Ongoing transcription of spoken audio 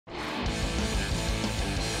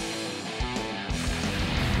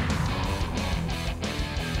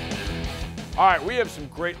All right, we have some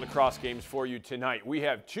great lacrosse games for you tonight. We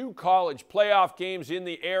have 2 college playoff games in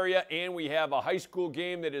the area, and we have a high school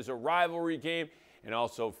game that is a rivalry game and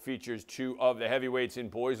also features 2 of the heavyweights in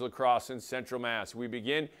boys lacrosse in Central Mass. We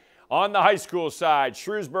begin on the high school side,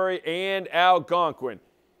 Shrewsbury and Algonquin.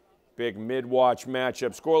 Big mid-watch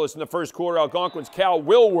matchup. Scoreless in the first quarter, Algonquin's Cal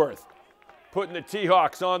Wilworth putting the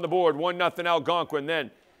T-Hawks on the board. 1-0 Algonquin.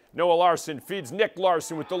 Then Noah Larson feeds Nick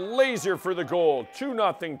Larson with the laser for the goal.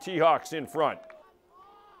 2-0 T-Hawks in front.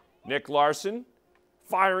 Nick Larson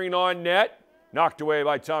firing on net. Knocked away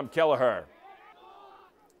by Tom Kelleher.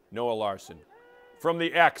 Noah Larson from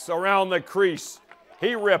the X around the crease.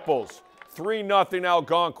 He ripples. 3-0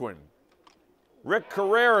 Algonquin. Rick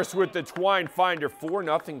Carreras with the twine finder.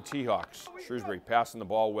 4-0 T-Hawks. Shrewsbury passing the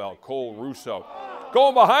ball well. Cole Russo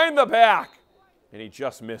going behind the back. And he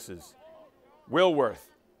just misses. Wilworth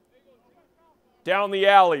down the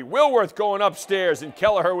alley. Wilworth going upstairs, and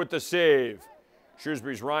Kelleher with the save.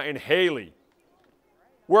 Shrewsbury's Ryan Haley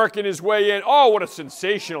working his way in. Oh, what a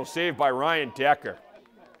sensational save by Ryan Decker.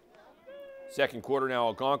 Second quarter now,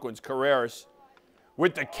 Algonquin's Carreras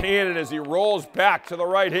with the cannon as he rolls back to the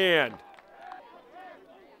right hand.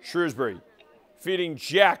 Shrewsbury feeding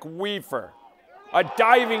Jack Weaver. A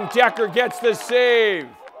diving Decker gets the save.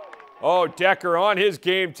 Oh, Decker on his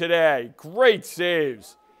game today. Great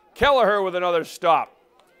saves. Kelleher with another stop.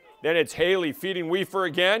 Then it's Haley feeding Weaver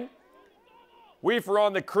again. Weaver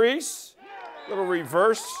on the crease. Little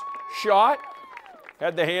reverse shot.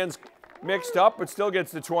 Had the hands mixed up, but still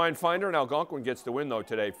gets the twine finder, and Algonquin gets the win, though,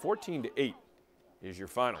 today. 14-8 is your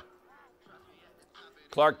final.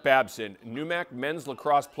 Clark-Babson, NUMAC Men's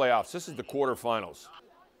Lacrosse Playoffs. This is the quarterfinals.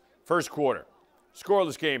 First quarter.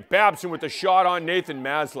 Scoreless game. Babson with the shot on Nathan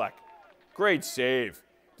Maslek. Great save.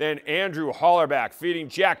 Then Andrew Hollerback feeding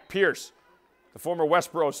Jack Pierce. The former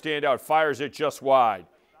Westboro standout fires it just wide.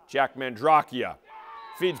 Jack Mandrakia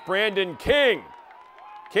feeds Brandon King.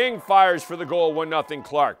 King fires for the goal, 1-0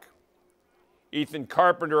 Clark. Ethan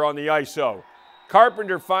Carpenter on the ISO.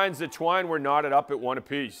 Carpenter finds the twine. We're knotted up at 1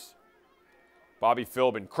 apiece. Bobby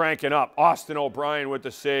Philbin cranking up. Austin O'Brien with the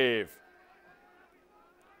save.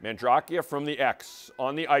 Mandrakia from the X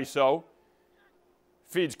on the ISO.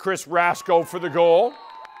 Feeds Chris Rasko for the goal.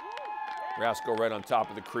 Rasko right on top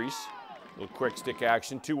of the crease. Little quick stick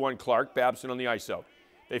action. 2-1 Clark. Babson on the ISO.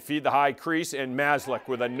 They feed the high crease, and Maslek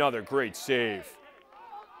with another great save.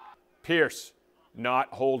 Pierce not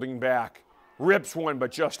holding back. Rips one,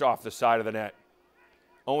 but just off the side of the net.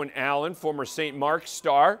 Owen Allen, former St. Mark's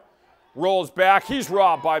star, rolls back. He's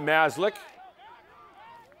robbed by Maslek.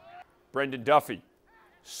 Brendan Duffy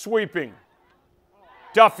sweeping.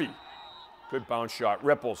 Duffy. Good bounce shot.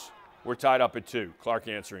 Ripples. We're tied up at 2. Clark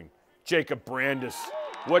answering. Jacob Brandis.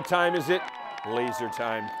 What time is it? Laser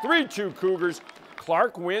time. 3-2 Cougars.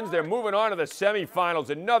 Clark wins. They're moving on to the semifinals.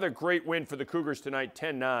 Another great win for the Cougars tonight.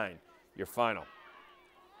 10-9. Your final.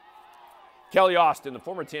 Kelly Austin, the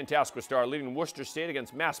former Tantascwa star, leading Worcester State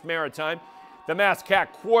against Mass Maritime. The Mass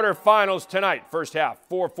Cat quarterfinals tonight. First half,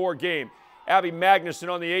 4-4 game. Abby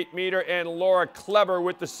Magnuson on the 8-meter and Laura Kleber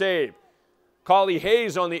with the save. Collie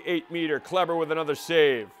Hayes on the 8-meter. Kleber with another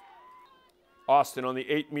save. Austin on the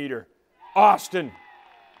 8-meter. Austin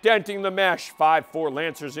denting the mesh. 5-4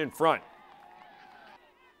 Lancers in front.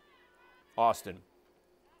 Austin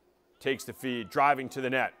takes the feed, driving to the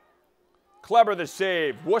net. Kleber the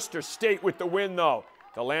save. Worcester State with the win, though.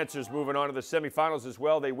 The Lancers moving on to the semifinals as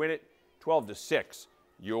well. They win it 12-6.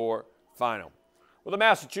 Your final. Well, the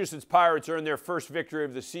Massachusetts Pirates earned their first victory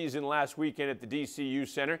of the season last weekend at the DCU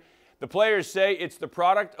Center. The players say it's the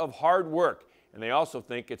product of hard work, and they also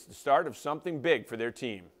think it's the start of something big for their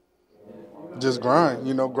team. Just grind,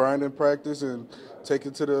 grind in practice and take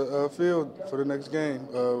it to the field for the next game.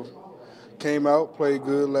 Came out, played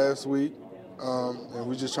good last week, and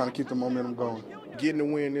we're just trying to keep the momentum going. Getting the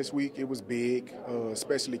win this week, it was big,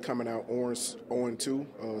 especially coming out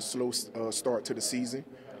 0-2, slow start to the season.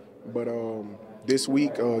 But this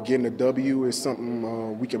week, getting a W is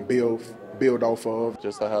something we can build off of.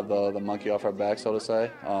 Just to have the monkey off our back, so to say.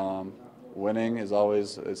 Winning is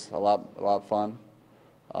always a lot fun.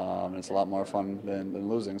 It's a lot more fun than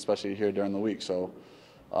losing, especially here during the week. So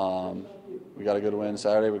we got a good win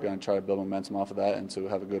Saturday. We're going to try to build momentum off of that and to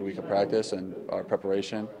have a good week of practice and our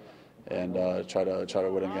preparation, and try to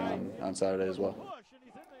win again on Saturday as well.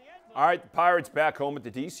 All right, the Pirates back home at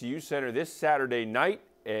the DCU Center this Saturday night,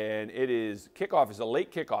 and kickoff is a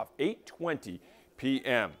late kickoff, 8:20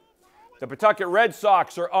 p.m. The Pawtucket Red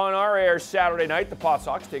Sox are on our air Saturday night. The Paw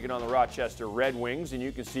Sox taking on the Rochester Red Wings, and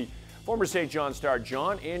you can see former St. John star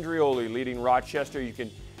John Andrioli leading Rochester. You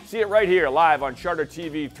can See it right here live on Charter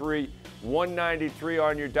TV 3, 193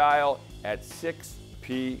 on your dial at 6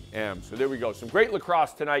 p.m. So there we go. Some great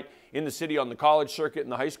lacrosse tonight in the city on the college circuit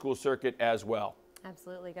and the high school circuit as well.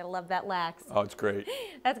 Absolutely. Got to love that lax. Oh, it's great.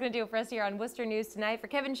 That's going to do it for us here on Worcester News Tonight. For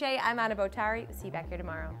Kevin Shea, I'm Anna Botari. See you back here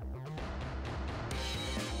tomorrow.